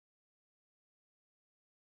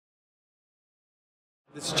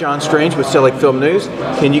This is John Strange with Selig Film News.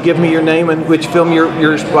 Can you give me your name and which film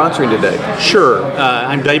you're sponsoring today? Sure.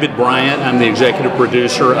 I'm David Bryant. I'm the executive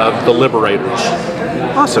producer of The Liberators.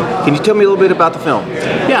 Awesome. Can you tell me a little bit about the film?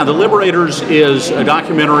 Yeah, The Liberators is a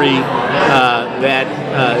documentary that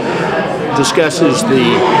discusses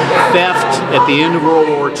the theft at the end of World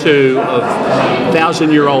War II of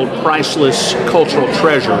 1,000-year-old priceless cultural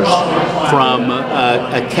treasures from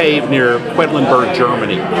a cave near Quedlinburg,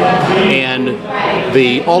 Germany. And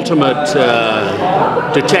the ultimate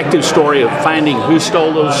detective story of finding who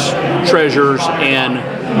stole those treasures and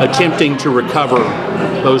attempting to recover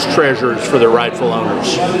those treasures for their rightful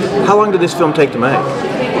owners. How long did this film take to make?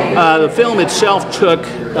 The film itself took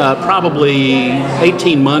probably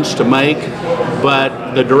 18 months to make,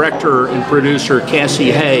 but the director and producer,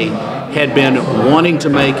 Cassie Hay, had been wanting to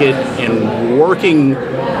make it and working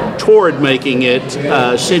toward making it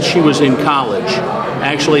since she was in college.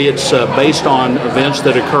 Actually, it's based on events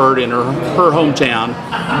that occurred in her hometown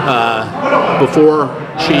before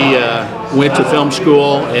she went to film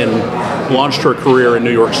school and launched her career in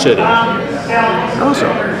New York City. Awesome.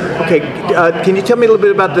 Okay, can you tell me a little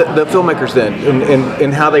bit about the filmmakers then,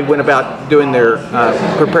 and how they went about doing their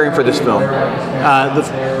preparing for this film?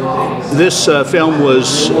 This film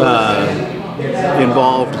was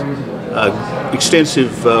involved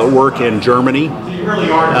extensive work in Germany,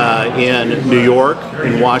 in New York,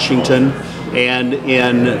 in Washington, and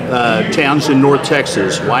in towns in North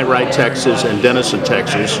Texas, Whitewright, Texas, and Denison,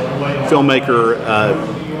 Texas. Filmmaker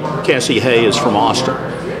Cassie Hay is from Austin.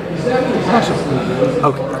 Awesome.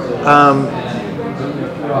 Okay.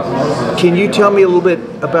 Can you tell me a little bit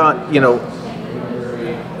about, a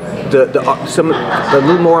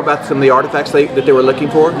little more about some of the artifacts that they were looking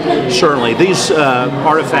for? Certainly. These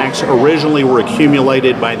artifacts originally were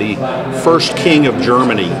accumulated by the first king of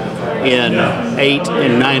Germany in 8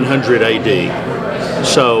 and 900 AD.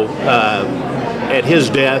 So at his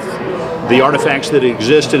death, the artifacts that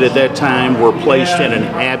existed at that time were placed in an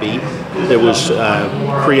abbey that was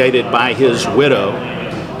created by his widow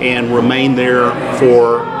and remained there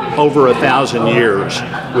for over 1,000 years,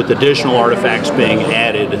 with additional artifacts being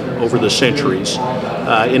added over the centuries.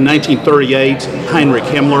 In 1938, Heinrich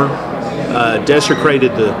Himmler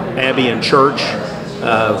desecrated the abbey and church,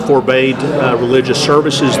 forbade religious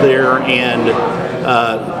services there, and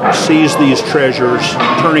seized these treasures,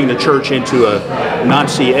 turning the church into a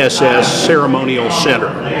Nazi SS ceremonial center.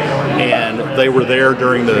 And they were there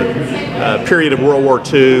during the period of World War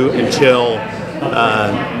II until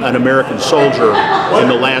an American soldier in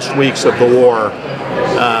the last weeks of the war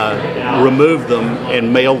removed them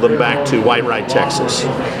and mailed them back to Whitewright, Texas.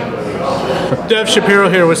 Dev Shapiro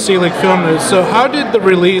here with Selig Film News. So how did the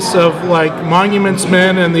release of Monuments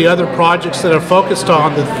Men and the other projects that are focused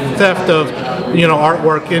on the theft of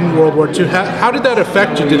artwork in World War II, how did that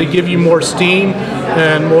affect you? Did it give you more steam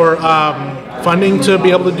and more funding to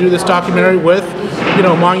be able to do this documentary with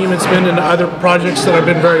Monuments Men and other projects that have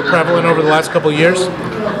been very prevalent over the last couple of years?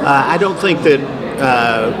 I don't think that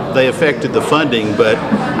they affected the funding, but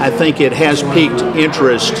I think it has piqued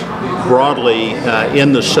interest broadly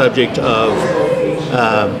in the subject of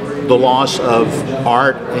the loss of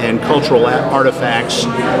art and cultural artifacts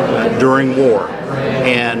during war,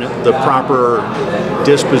 and the proper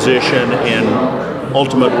disposition and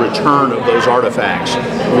ultimate return of those artifacts.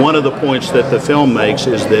 One of the points that the film makes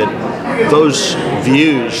is that those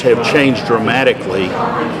views have changed dramatically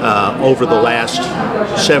over the last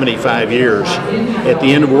 75 years. At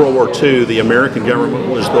the end of World War II, the American government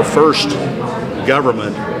was the first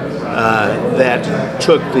government that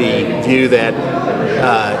took the view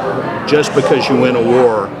that just because you win a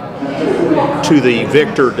war, to the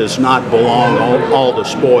victor does not belong all the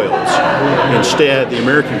spoils. Instead, the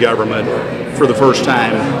American government, for the first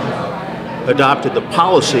time, adopted the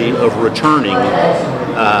policy of returning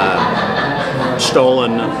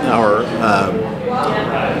stolen or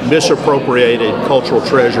misappropriated cultural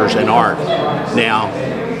treasures and art. Now,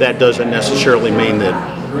 that doesn't necessarily mean that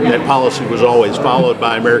that policy was always followed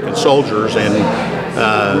by American soldiers, and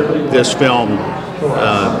this film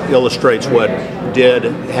illustrates what did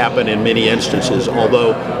happen in many instances,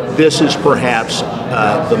 although this is perhaps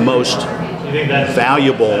the most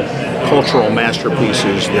valuable cultural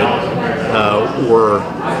masterpieces that were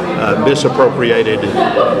misappropriated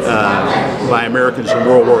by Americans in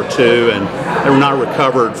World War II, and they were not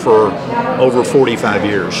recovered for over 45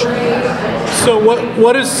 years. So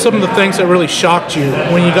what is some of the things that really shocked you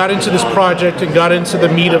when you got into this project and got into the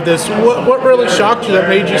meat of this? What really shocked you that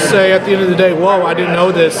made you say at the end of the day, whoa, I didn't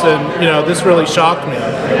know this, and this really shocked me?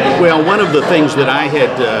 Well, one of the things that I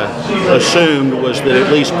had assumed was that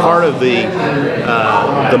at least part of the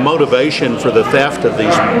motivation for the theft of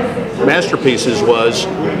these masterpieces was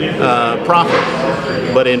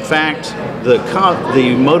profit. But in fact,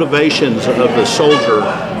 the motivations of the soldier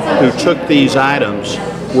who took these items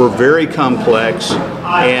were very complex,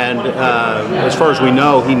 and as far as we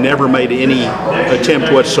know, he never made any attempt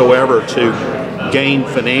whatsoever to gain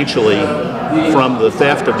financially from the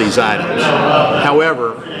theft of these items.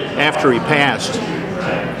 However, after he passed,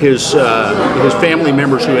 his family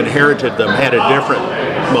members who inherited them had a different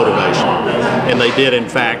motivation, and they did in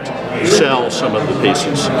fact sell some of the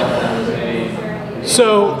pieces.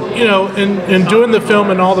 So, in doing the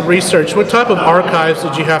film and all the research, what type of archives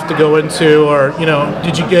did you have to go into, or,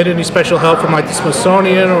 did you get any special help from like the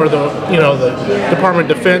Smithsonian or the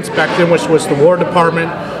Department of Defense back then, which was the War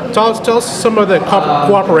Department? Tell us some of the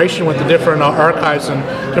cooperation with the different archives and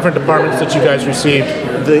different departments that you guys received.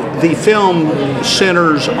 The film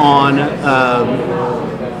centers on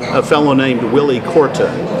a fellow named Willy Korte,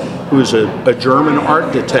 who is a German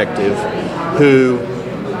art detective who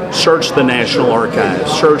searched the National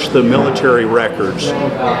Archives, searched the military records,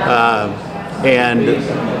 and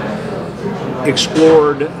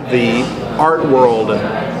explored the art world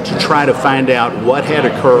to try to find out what had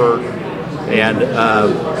occurred, and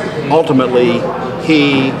ultimately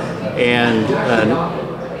he and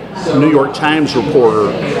a New York Times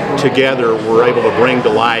reporter together were able to bring to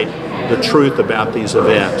light the truth about these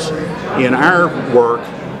events. In our work,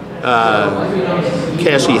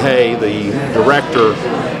 Cassie Hay, the director,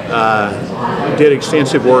 did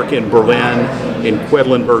extensive work in Berlin, in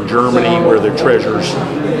Quedlinburg, Germany, where the treasures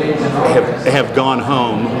have gone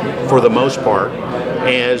home for the most part,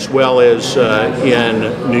 as well as in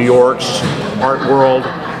New York's art world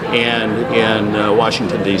and in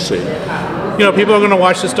Washington, D.C. People are going to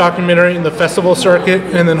watch this documentary in the festival circuit,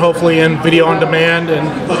 and then hopefully in video on demand, and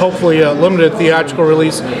hopefully a limited theatrical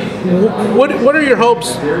release. What are your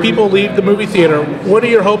hopes people leave the movie theater? What are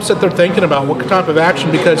your hopes that they're thinking about? What type of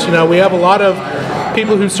action? Because we have a lot of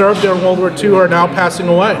people who served during World War II who are now passing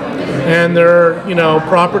away, and their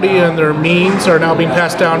property and their means are now being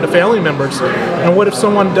passed down to family members. And what if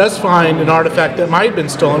someone does find an artifact that might have been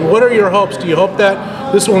stolen? What are your hopes? Do you hope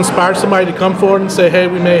that this will inspire somebody to come forward and say, hey,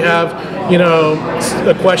 we may have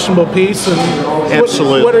a questionable piece? And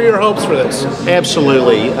absolutely. What are your hopes for this?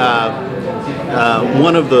 Absolutely.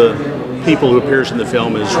 One of the people who appears in the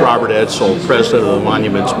film is Robert Edsel, president of the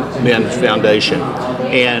Monuments Men Foundation,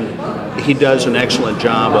 and he does an excellent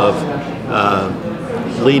job of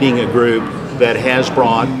leading a group that has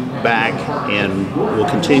brought back and will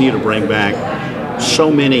continue to bring back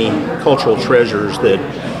so many cultural treasures that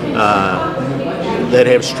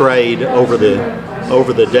have strayed over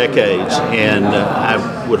the decades, and I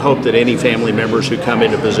would hope that any family members who come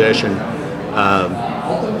into possession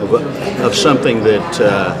of something that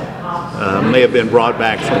may have been brought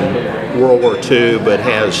back from World War II but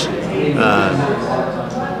has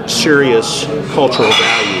serious cultural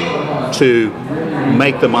value, to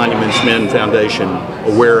make the Monuments Men Foundation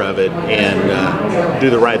aware of it and do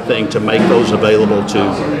the right thing to make those available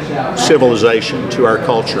to civilization, to our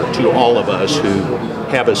culture, to all of us who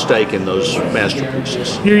have a stake in those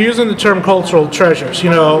masterpieces. You're using the term cultural treasures. A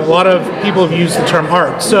lot of people have used the term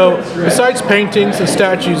art. So besides paintings and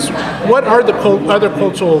statues, what are the other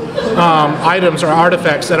cultural items or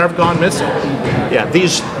artifacts that have gone missing? Yeah,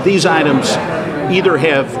 these items either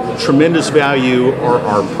have tremendous value or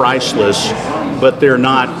are priceless, but they're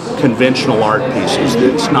not conventional art pieces.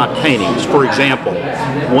 It's not paintings. For example,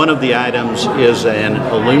 one of the items is an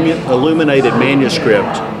illuminated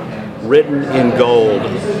manuscript written in gold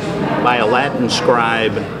by a Latin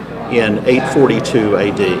scribe in 842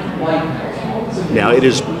 AD. Now, it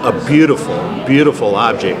is a beautiful, beautiful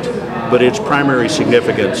object, but its primary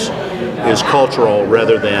significance is cultural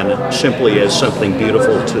rather than simply as something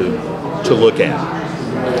beautiful to look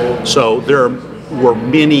at. So there were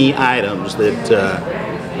many items that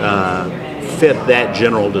fit that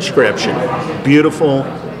general description. Beautiful,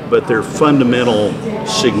 but their fundamental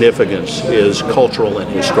significance is cultural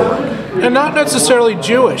and historic. And not necessarily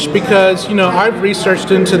Jewish, because, I've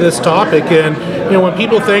researched into this topic, and, when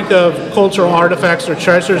people think of cultural artifacts or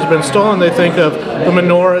treasures that have been stolen, they think of the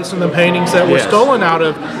menorahs and the paintings that were stolen out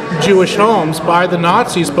of Jewish homes by the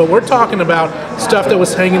Nazis, but we're talking about stuff that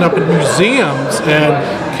was hanging up in museums and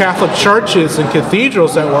Catholic churches and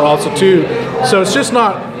cathedrals that were also too. So it's just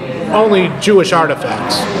not only Jewish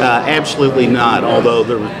artifacts. Absolutely not, although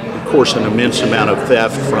there course, an immense amount of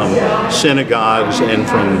theft from synagogues and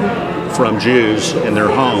from Jews in their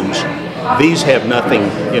homes. These have nothing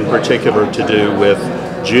in particular to do with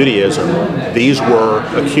Judaism. These were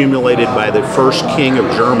accumulated by the first king of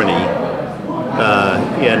Germany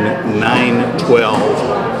in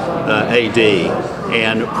 912 AD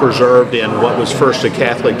and preserved in what was first a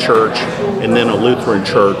Catholic church and then a Lutheran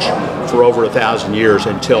church for over 1,000 years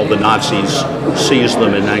until the Nazis seized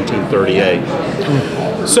them in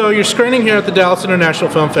 1938. So you're screening here at the Dallas International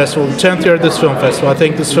Film Festival, the 10th year of this film festival. I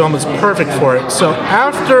think this film is perfect for it. So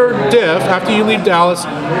after DIFF, after you leave Dallas,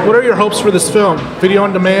 what are your hopes for this film? Video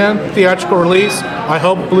on demand, theatrical release, I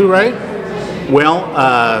hope Blu-ray? Well,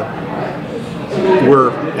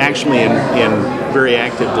 we're actually in very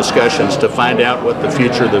active discussions to find out what the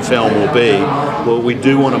future of the film will be. Well, we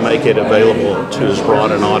do want to make it available to as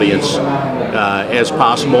broad an audience as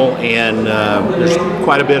possible, and there's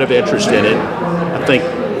quite a bit of interest in it. I think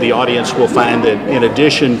the audience will find that in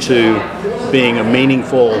addition to being a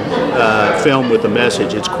meaningful film with a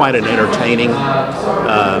message, it's quite an entertaining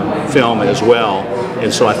film as well.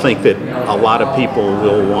 And so I think that a lot of people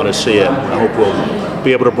will want to see it. I hope we'll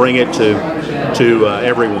be able to bring it to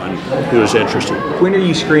everyone who is interested. When are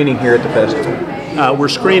you screening here at the festival? We're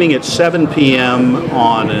screening at 7 p.m.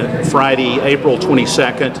 on Friday, April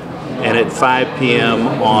 22nd, and at 5 p.m.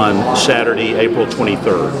 on Saturday, April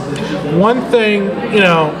 23rd. One thing,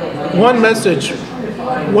 one message.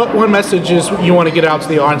 What one message is you want to get out to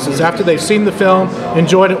the audiences after they've seen the film,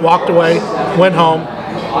 enjoyed it, walked away, went home?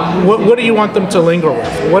 What do you want them to linger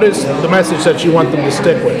with? What is the message that you want them to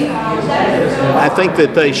stick with? I think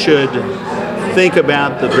that they should think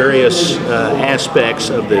about the various aspects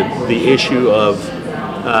of the issue of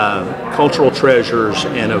cultural treasures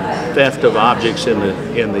and of theft of objects in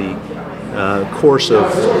the course of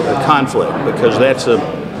the conflict, because that's a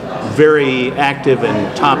very active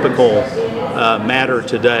and topical matter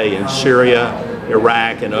today in Syria,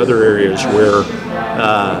 Iraq, and other areas where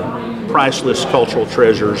priceless cultural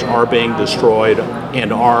treasures are being destroyed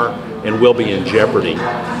and will be in jeopardy,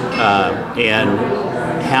 and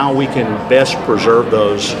how we can best preserve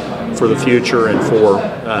those for the future and for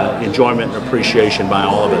enjoyment and appreciation by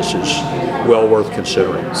all of us is well worth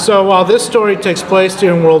considering. So while this story takes place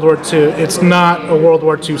during World War II, it's not a World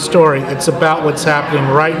War II story. It's about what's happening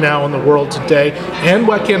right now in the world today and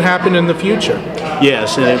what can happen in the future.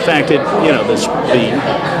 Yes, and in fact,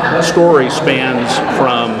 the story spans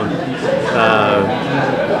from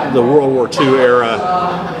the World War II era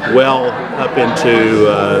well up into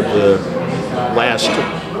the last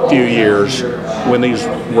few years when these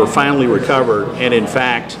were finally recovered, and in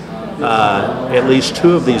fact at least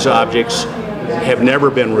two of these objects have never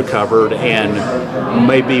been recovered and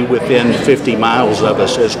may be within 50 miles of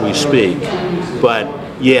us as we speak. But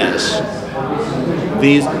yes,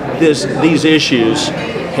 these issues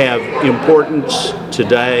have importance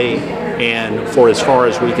today and for as far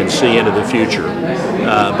as we can see into the future,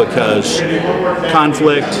 because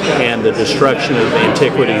conflict and the destruction of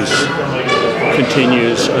antiquities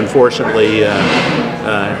continues, unfortunately,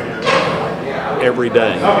 every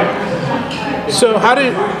day. So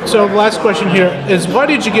last question here is, why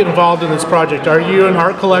did you get involved in this project? Are you an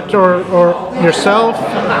art collector or yourself?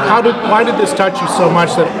 Why did this touch you so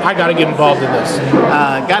much that I got to get involved in this?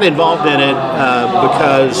 Got involved in it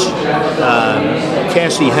because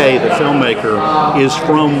Cassie Hay, the filmmaker, is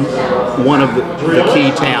from one of the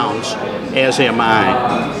key towns, as am I,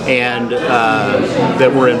 and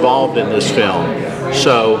that were involved in this film.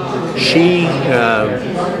 So she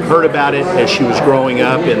heard about it as she was growing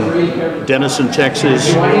up in Denison, Texas.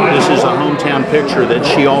 This is a hometown picture that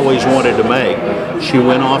she always wanted to make. She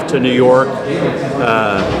went off to New York,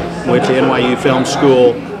 went to NYU Film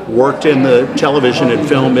School, worked in the television and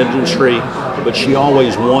film industry, but she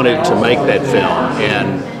always wanted to make that film.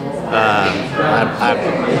 And I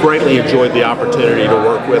greatly enjoyed the opportunity to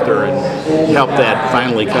work with her and help that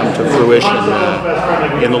finally come to fruition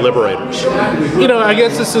in The Liberators. I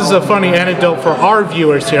guess this is a funny anecdote for our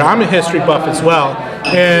viewers here. I'm a history buff as well,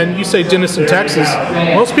 and you say Denison, Texas.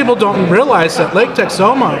 Most people don't realize that Lake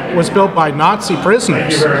Texoma was built by Nazi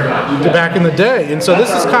prisoners back in the day, and so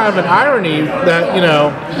this is kind of an irony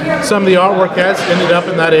that some of the artwork has ended up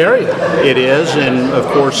in that area. It is, and of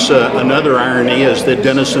course another irony is that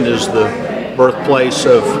Denison is the birthplace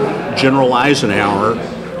of General Eisenhower,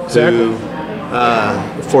 who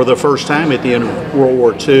for the first time at the end of World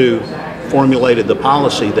War II formulated the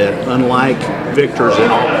policy that, unlike victors in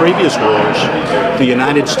all previous wars, the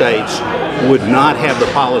United States would not have the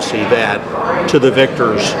policy that to the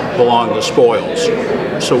victors belong the spoils.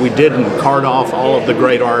 So we didn't cart off all of the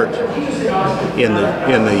great art in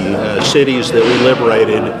the cities that we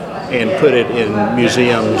liberated and put it in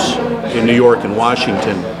museums in New York and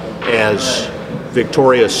Washington, as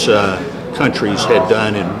victorious countries had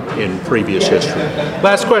done in previous history.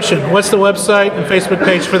 Last question. What's the website and Facebook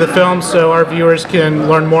page for the film so our viewers can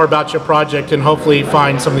learn more about your project and hopefully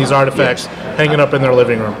find some of these artifacts hanging up in their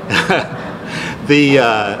living room? The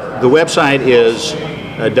website is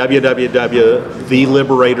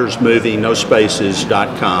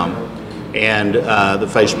www.theliberatorsmovie.com, and the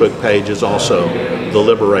Facebook page is also The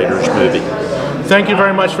Liberators Movie. Thank you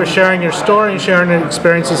very much for sharing your story and sharing your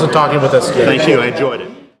experiences and talking with us today. Thank you. I enjoyed it.